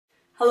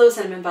Hello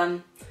Cinnamon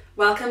Bun!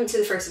 Welcome to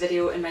the first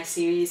video in my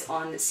series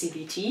on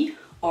CBT,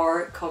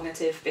 or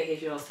Cognitive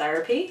Behavioural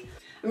Therapy.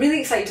 I'm really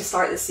excited to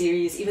start this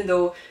series, even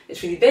though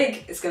it's really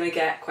big, it's going to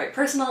get quite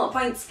personal at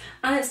points,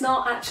 and it's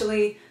not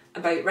actually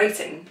about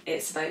writing,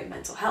 it's about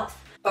mental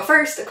health. But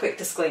first, a quick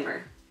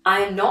disclaimer. I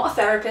am not a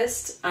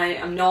therapist, I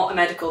am not a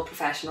medical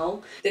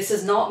professional, this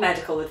is not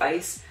medical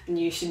advice, and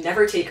you should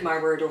never take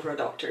my word over a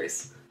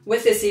doctor's.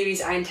 With this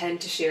series, I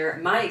intend to share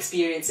my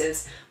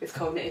experiences with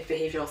cognitive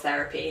behavioural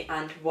therapy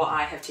and what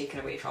I have taken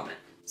away from it.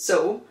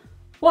 So,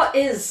 what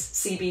is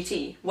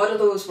CBT? What do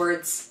those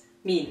words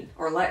mean,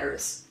 or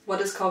letters? What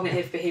does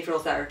cognitive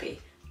behavioural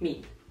therapy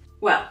mean?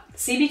 Well,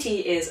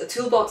 CBT is a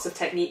toolbox of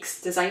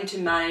techniques designed to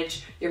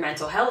manage your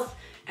mental health,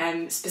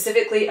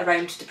 specifically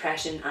around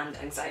depression and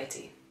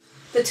anxiety.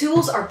 The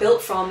tools are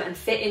built from and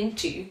fit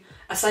into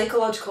a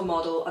psychological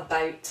model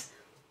about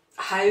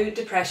how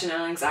depression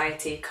and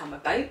anxiety come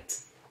about,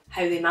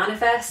 how they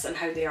manifest and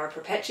how they are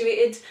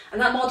perpetuated, and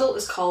that model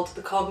is called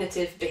the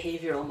Cognitive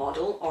Behavioural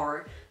Model,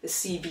 or the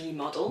CB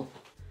model.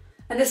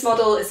 And this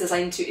model is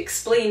designed to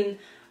explain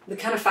the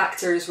kind of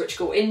factors which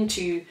go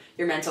into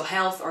your mental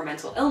health or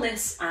mental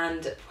illness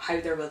and how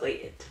they're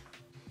related.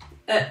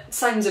 It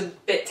sounds a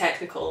bit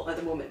technical at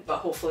the moment, but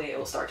hopefully it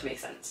will start to make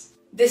sense.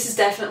 This is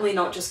definitely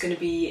not just going to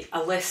be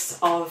a list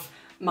of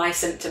my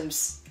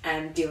symptoms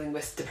dealing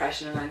with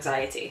depression and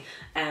anxiety.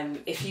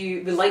 If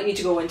you would like me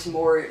to go into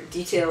more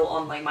detail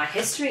on like my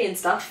history and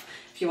stuff,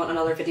 if you want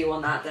another video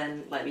on that,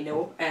 then let me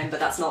know, but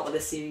that's not what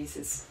this series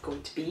is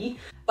going to be.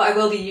 But I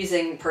will be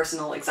using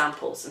personal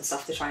examples and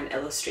stuff to try and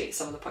illustrate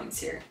some of the points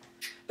here.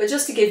 But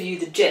just to give you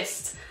the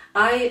gist,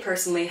 I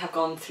personally have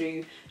gone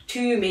through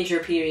two major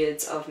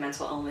periods of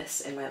mental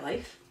illness in my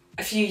life.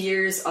 A few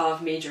years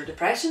of major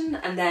depression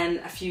and then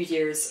a few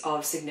years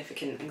of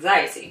significant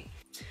anxiety.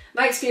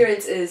 My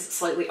experience is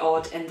slightly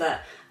odd in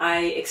that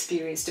I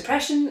experienced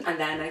depression and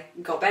then I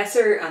got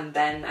better, and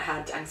then I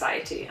had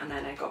anxiety and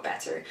then I got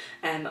better.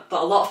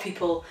 But a lot of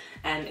people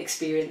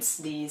experience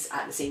these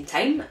at the same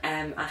time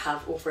and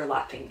have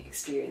overlapping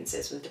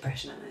experiences with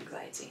depression and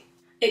anxiety.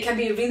 It can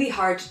be really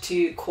hard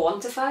to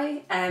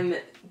quantify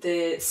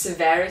the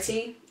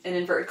severity, in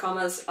inverted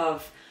commas,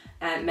 of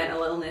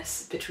mental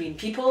illness between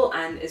people,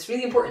 and it's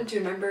really important to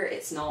remember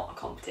it's not a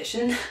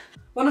competition.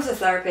 One of the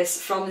therapists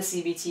from the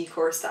CBT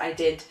course that I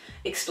did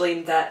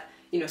explained that,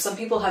 you know, some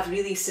people have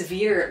really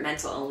severe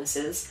mental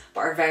illnesses but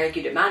are very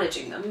good at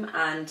managing them,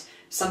 and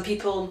some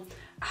people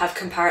have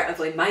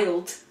comparatively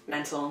mild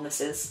mental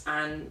illnesses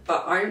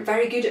but aren't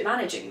very good at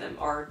managing them,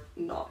 or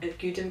not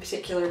good in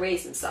particular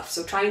ways and stuff.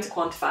 So trying to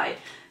quantify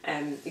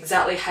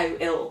exactly how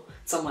ill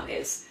someone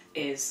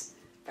is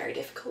very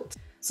difficult.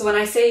 So when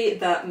I say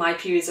that my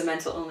periods of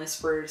mental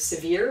illness were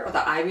severe, or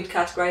that I would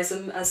categorise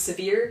them as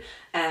severe,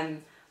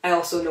 I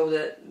also know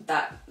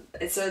that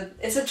it's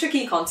a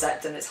tricky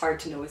concept and it's hard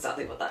to know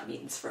exactly what that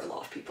means for a lot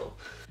of people.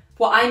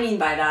 What I mean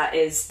by that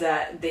is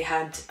that they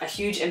had a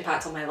huge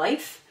impact on my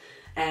life,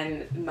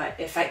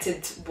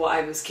 affected what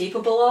I was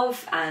capable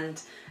of,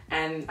 and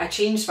I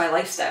changed my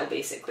lifestyle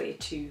basically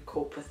to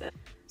cope with it.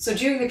 So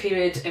during the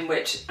period in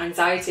which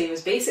anxiety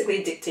was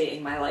basically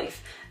dictating my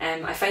life,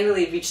 I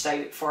finally reached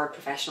out for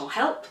professional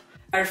help.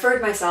 I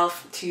referred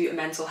myself to a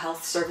mental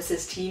health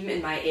services team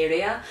in my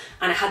area,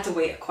 and I had to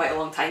wait quite a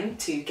long time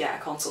to get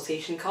a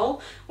consultation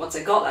call. Once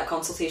I got that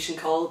consultation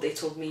call, they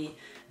told me,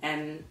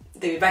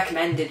 they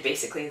recommended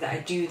basically that I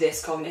do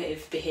this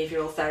cognitive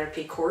behavioural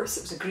therapy course.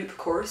 It was a group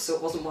course, so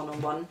it wasn't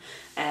one-on-one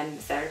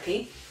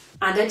therapy.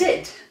 And I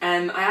did.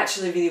 I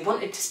actually really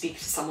wanted to speak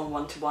to someone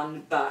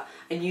one-to-one, but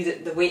I knew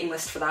that the waiting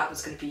list for that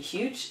was going to be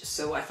huge,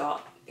 so I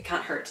thought it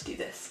can't hurt to do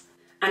this.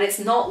 And it's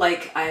not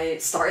like I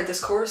started this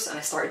course and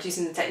I started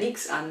using the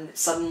techniques and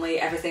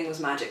suddenly everything was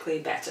magically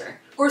better.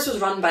 The course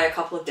was run by a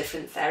couple of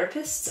different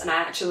therapists, and I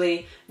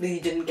actually really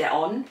didn't get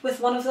on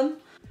with one of them,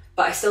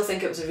 but I still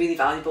think it was a really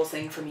valuable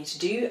thing for me to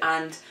do,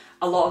 and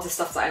a lot of the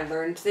stuff that I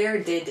learned there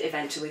did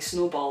eventually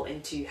snowball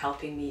into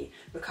helping me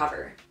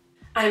recover.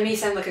 And it may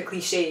sound like a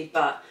cliche,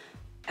 but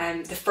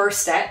the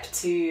first step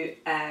to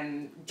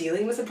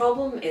dealing with the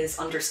problem is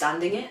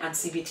understanding it, and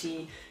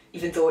CBT,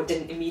 even though it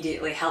didn't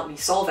immediately help me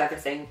solve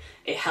everything,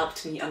 it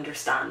helped me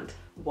understand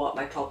what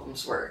my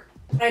problems were.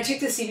 When I took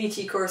the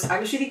CBT course, I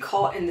was really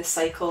caught in the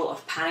cycle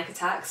of panic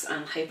attacks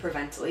and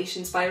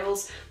hyperventilation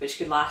spirals, which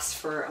could last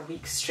for a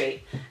week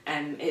straight.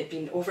 It had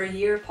been over a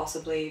year,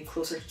 possibly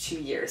closer to 2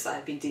 years, that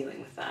I'd been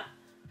dealing with that.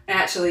 I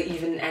actually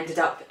even ended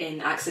up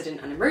in accident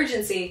and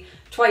emergency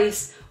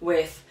twice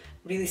with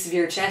really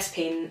severe chest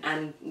pain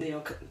and, you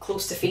know,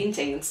 close to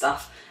fainting and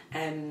stuff.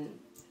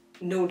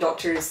 No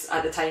doctors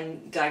at the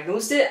time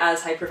diagnosed it as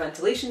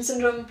hyperventilation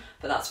syndrome,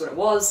 but that's what it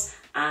was,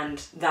 and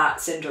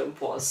that syndrome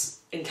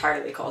was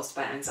entirely caused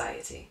by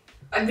anxiety.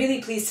 I'm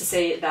really pleased to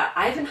say that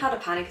I haven't had a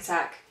panic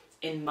attack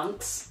in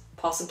months,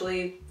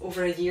 possibly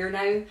over a year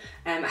now.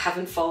 I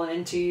haven't fallen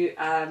into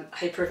a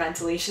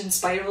hyperventilation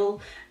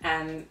spiral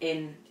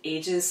in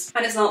ages.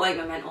 And it's not like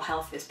my mental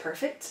health is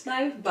perfect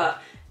now,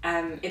 but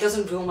it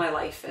doesn't rule my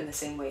life in the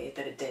same way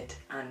that it did,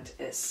 and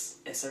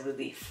it's a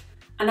relief.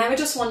 And now I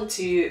just want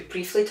to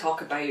briefly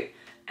talk about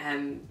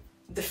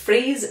the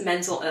phrase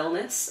mental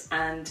illness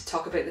and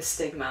talk about the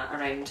stigma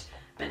around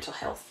mental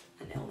health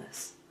and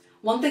illness.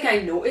 One thing I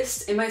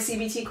noticed in my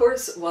CBT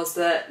course was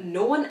that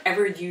no one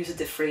ever used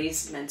the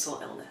phrase mental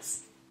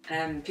illness.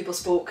 People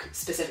spoke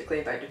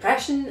specifically about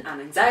depression and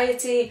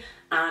anxiety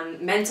and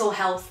mental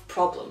health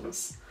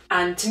problems.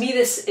 And to me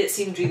it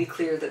seemed really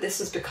clear that this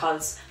was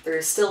because there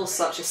is still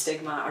such a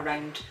stigma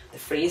around the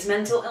phrase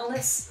mental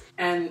illness.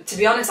 To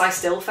be honest, I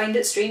still find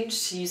it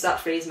strange to use that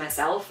phrase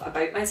myself,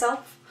 about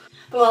myself.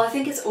 But while I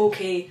think it's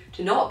okay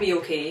to not be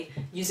okay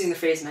using the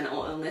phrase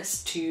mental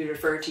illness to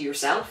refer to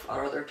yourself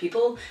or other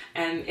people,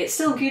 it's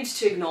still good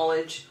to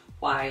acknowledge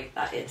why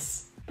that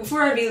is.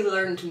 Before I really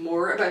learned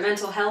more about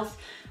mental health,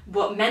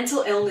 what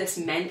mental illness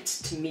meant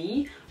to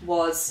me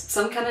was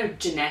some kind of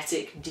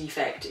genetic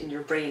defect in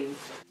your brain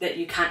that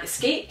you can't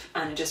escape,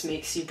 and it just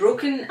makes you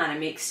broken and it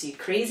makes you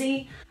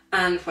crazy.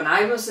 And when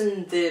I was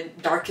in the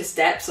darkest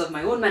depths of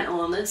my own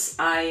mental illness,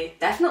 I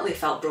definitely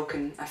felt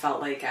broken. I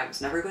felt like I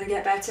was never going to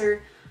get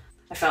better.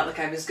 I felt like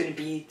I was going to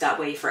be that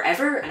way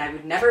forever and I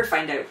would never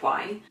find out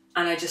why.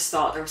 And I just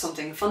thought there was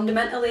something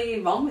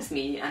fundamentally wrong with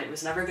me and it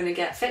was never going to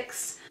get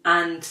fixed.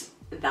 And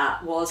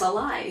that was a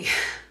lie.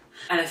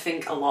 And I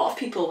think a lot of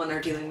people, when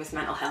they're dealing with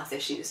mental health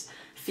issues,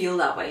 feel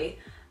that way.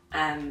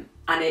 And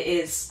it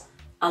is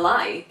a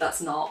lie.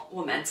 That's not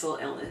what mental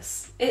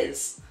illness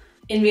is.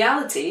 In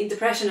reality,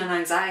 depression and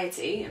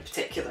anxiety in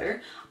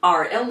particular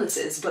are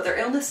illnesses, but they're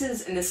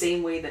illnesses in the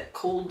same way that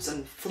colds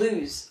and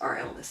flus are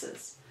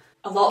illnesses.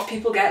 A lot of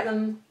people get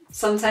them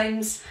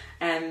sometimes.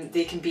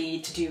 They can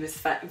be to do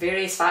with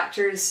various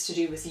factors to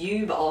do with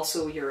you, but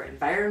also your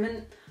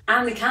environment.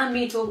 And they can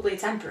be totally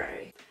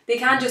temporary. They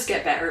can just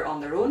get better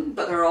on their own,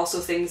 but there are also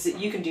things that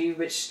you can do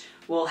which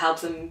will help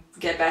them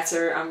get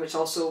better and which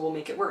also will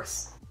make it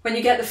worse. When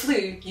you get the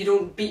flu, you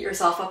don't beat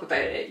yourself up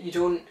about it. You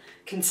don't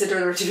consider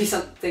there to be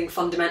something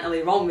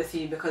fundamentally wrong with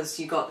you because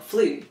you got the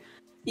flu.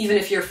 Even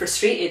if you're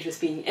frustrated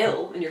with being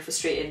ill and you're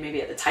frustrated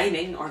maybe at the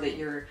timing or that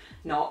you're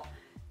not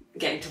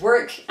getting to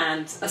work,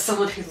 and as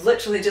someone who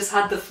literally just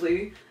had the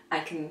flu, I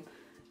can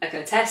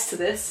attest to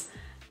this,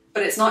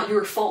 but it's not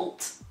your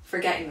fault for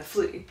getting the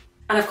flu.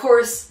 And of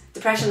course,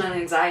 depression and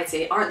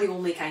anxiety aren't the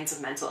only kinds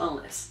of mental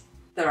illness.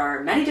 There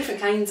are many different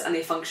kinds and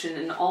they function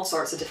in all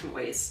sorts of different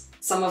ways.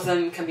 Some of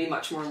them can be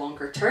much more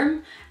longer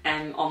term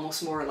and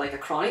almost more like a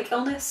chronic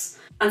illness,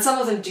 and some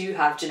of them do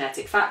have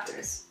genetic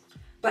factors.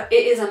 But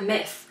it is a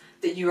myth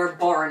that you are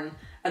born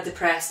a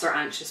depressed or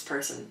anxious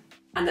person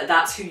and that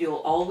that's who you'll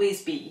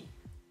always be.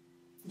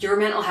 Your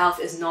mental health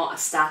is not a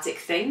static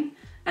thing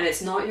and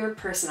it's not your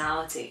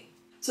personality.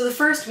 So the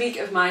first week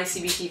of my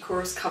CBT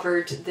course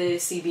covered the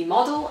CB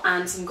model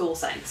and some goal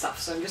setting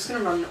stuff, so I'm just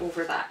going to run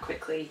over that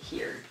quickly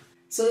here.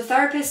 So the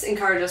therapist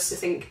encouraged us to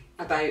think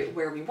about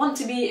where we want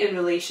to be in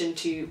relation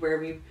to where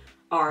we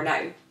are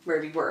now, where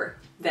we were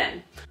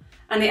then.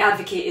 And they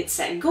advocated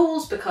setting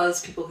goals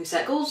because people who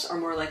set goals are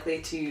more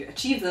likely to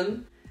achieve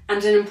them,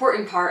 and an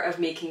important part of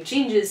making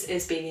changes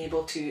is being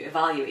able to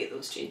evaluate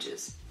those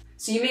changes.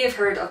 So you may have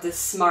heard of the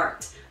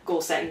SMART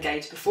goal setting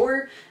guide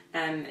before.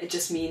 It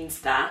just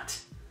means that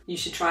you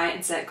should try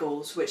and set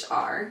goals which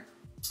are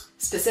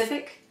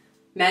specific,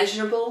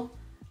 measurable,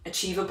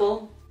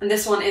 achievable. And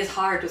this one is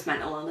hard with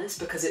mental illness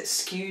because it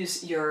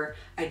skews your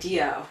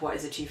idea of what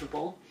is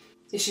achievable.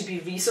 It should be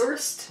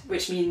resourced,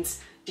 which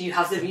means, do you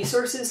have the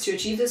resources to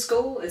achieve this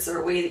goal? Is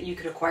there a way that you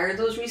could acquire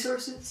those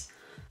resources?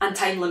 And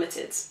time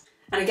limited.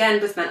 And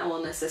again, with mental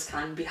illness, this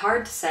can be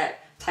hard to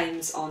set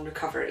times on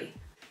recovery.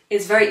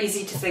 It's very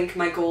easy to think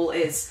my goal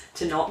is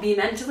to not be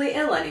mentally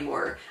ill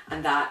anymore,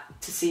 and that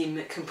to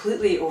seem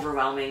completely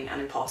overwhelming and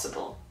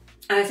impossible.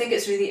 And I think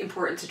it's really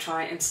important to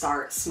try and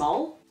start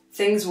small.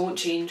 Things won't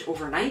change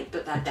overnight,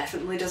 but that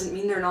definitely doesn't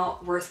mean they're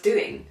not worth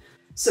doing.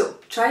 So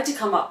try to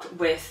come up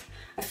with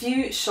a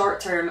few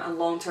short-term and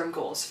long-term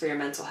goals for your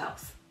mental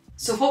health.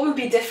 So what would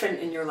be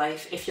different in your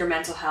life if your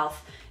mental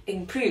health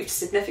improved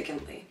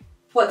significantly?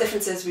 What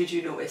differences would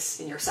you notice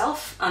in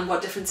yourself, and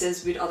what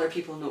differences would other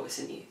people notice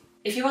in you?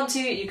 If you want to,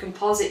 you can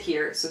pause it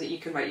here so that you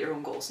can write your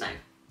own goals now.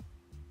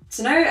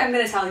 So now I'm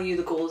going to tell you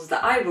the goals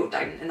that I wrote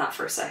down in that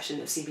first session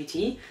of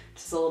CBT,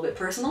 which is a little bit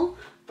personal,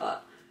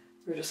 but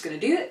we're just going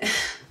to do it.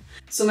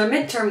 So my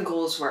midterm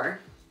goals were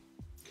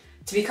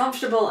to be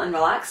comfortable and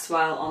relaxed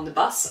while on the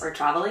bus or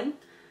travelling,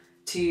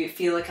 to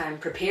feel like I'm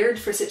prepared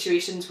for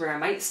situations where I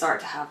might start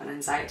to have an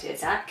anxiety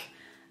attack,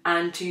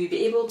 and to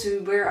be able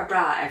to wear a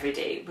bra every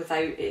day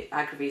without it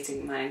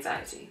aggravating my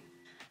anxiety.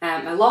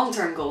 My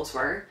long-term goals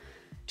were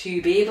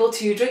to be able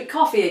to drink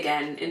coffee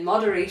again in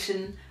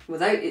moderation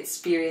without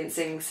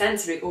experiencing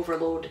sensory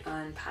overload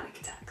and panic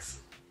attacks.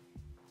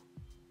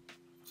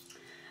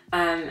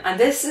 And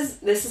this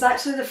is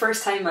actually the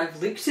first time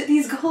I've looked at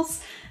these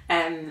goals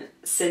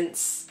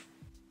since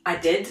I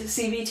did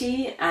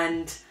CBT,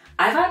 and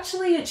I've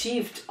actually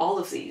achieved all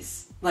of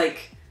these.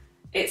 Like,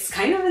 it's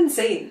kind of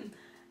insane.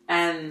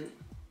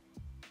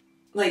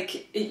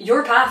 Like,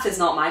 your path is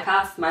not my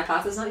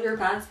path is not your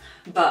path,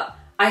 but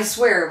I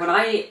swear when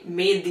I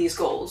made these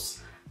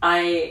goals,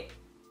 I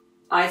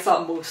I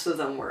thought most of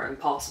them were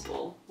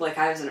impossible. Like,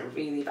 I was in a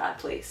really bad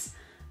place.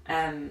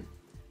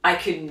 I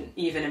couldn't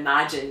even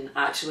imagine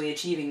actually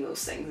achieving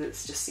those things.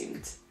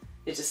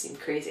 It just seemed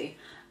crazy.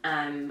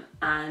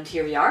 And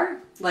here we are.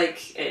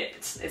 Like,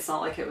 it's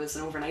not like it was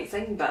an overnight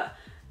thing, but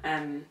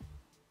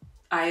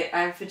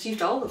I've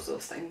achieved all of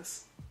those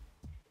things.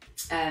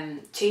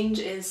 Change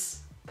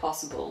is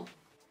possible.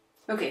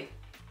 Okay,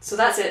 so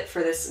that's it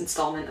for this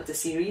installment of the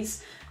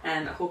series.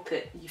 I hope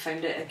you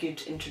found it a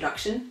good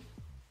introduction.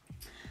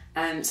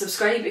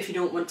 Subscribe if you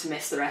don't want to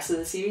miss the rest of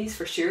the series,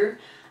 for sure.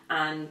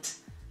 And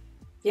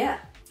yeah,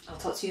 I'll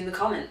talk to you in the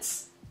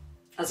comments.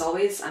 As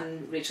always,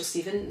 I'm Rachael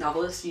Stephen,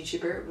 novelist,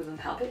 YouTuber with a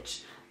help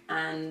itch,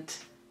 and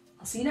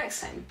I'll see you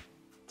next time.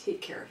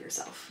 Take care of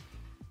yourself.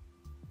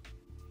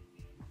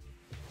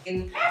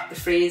 In the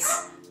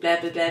phrase blah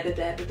blah blah blah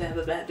blah blah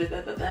blah blah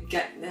blah blah blah.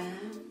 Get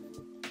them.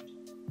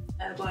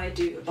 Why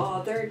do I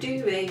bother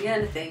doing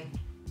anything?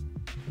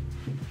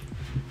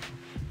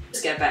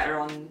 Just get better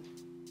on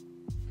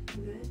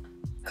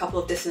a couple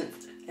of different.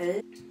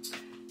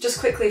 Just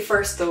quickly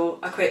first though,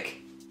 a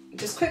quick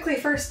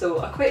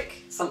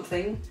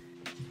something.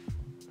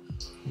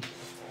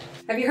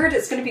 Have you heard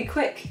it's going to be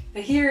quick?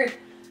 I hear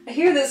that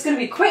it's going to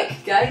be quick,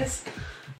 guys.